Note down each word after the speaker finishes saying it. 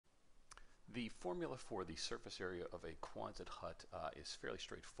The formula for the surface area of a Quonset hut is fairly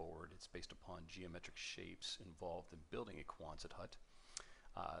straightforward. It's based upon geometric shapes involved in building a Quonset hut.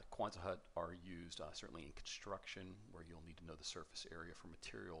 Quonset hut are used certainly in construction, where you'll need to know the surface area for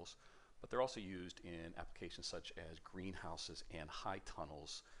materials, but they're also used in applications such as greenhouses and high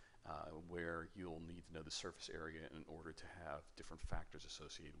tunnels, where you'll need to know the surface area in order to have different factors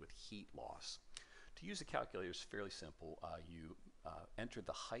associated with heat loss. To use the calculator is fairly simple. You enter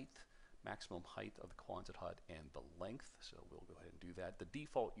the maximum height of the Quonset hut and the length, so we'll go ahead and do that. The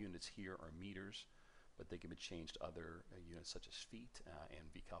default units here are meters, but they can be changed to other units such as feet,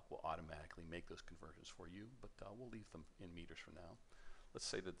 and VCalc will automatically make those conversions for you, but we'll leave them in meters for now. Let's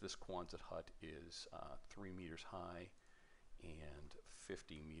say that this Quonset hut is 3 meters high and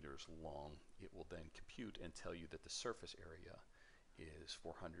 50 meters long. It will then compute and tell you that the surface area is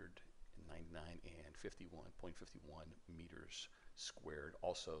 499 and 51.51 meters squared.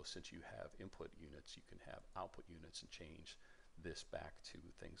 Also, since you have input units, you can have output units and change this back to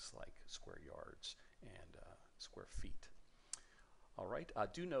things like square yards and square feet. All right,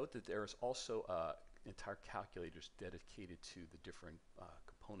 do note that there is also entire calculators dedicated to the different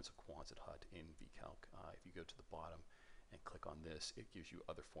components of Quonset hut in VCalc. If you go to the bottom and click on this, it gives you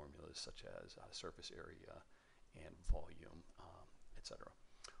other formulas such as surface area and volume, etc.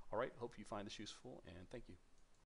 All right, hope you find this useful, and thank you.